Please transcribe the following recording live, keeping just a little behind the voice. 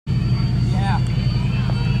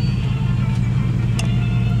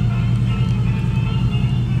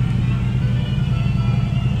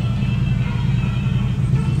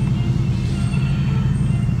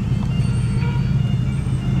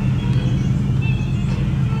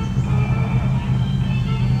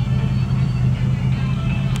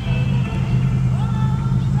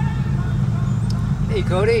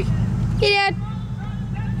Cody? Hey, Dad.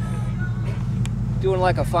 Doing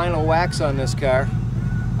like a final wax on this car.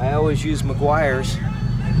 I always use Meguiars.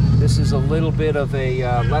 This is a little bit of a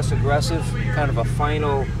less aggressive, kind of a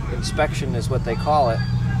final inspection is what they call it.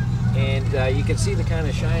 And you can see the kind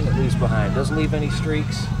of shine it leaves behind. Doesn't leave any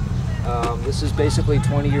streaks. This is basically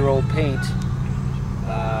 20-year-old paint.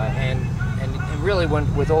 And really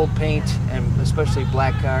with old paint, and especially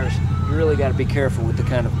black cars, you really got to be careful with the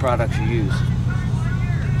kind of products you use.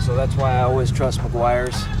 So that's why I always trust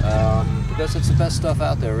Meguiars, because it's the best stuff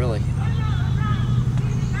out there, really.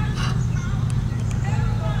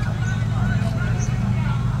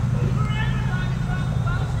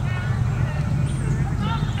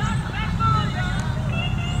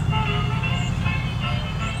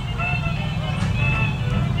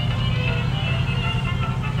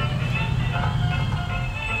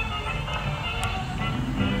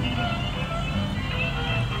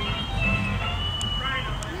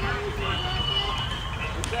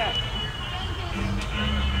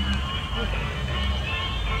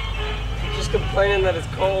 Just complaining that it's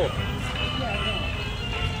cold.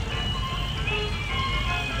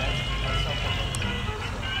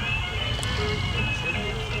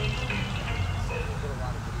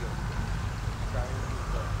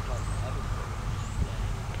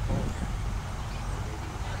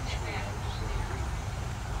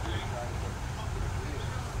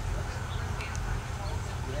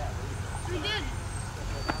 We did.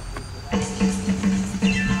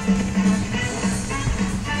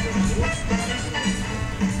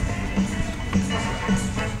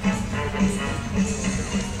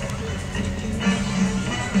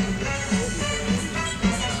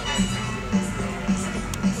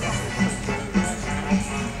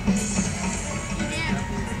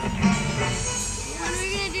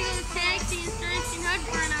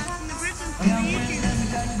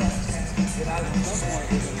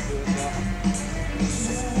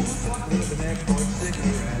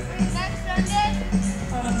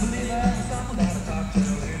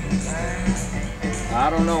 I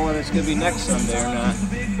don't know whether it's going to be next Sunday or not.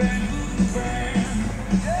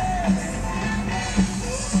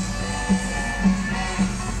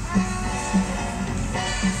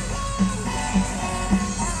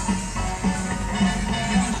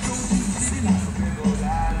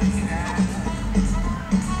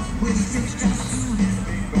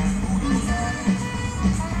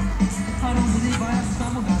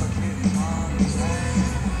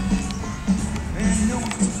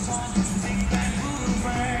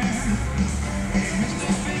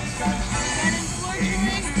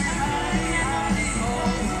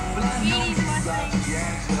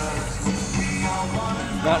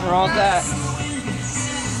 Nothing wrong with that.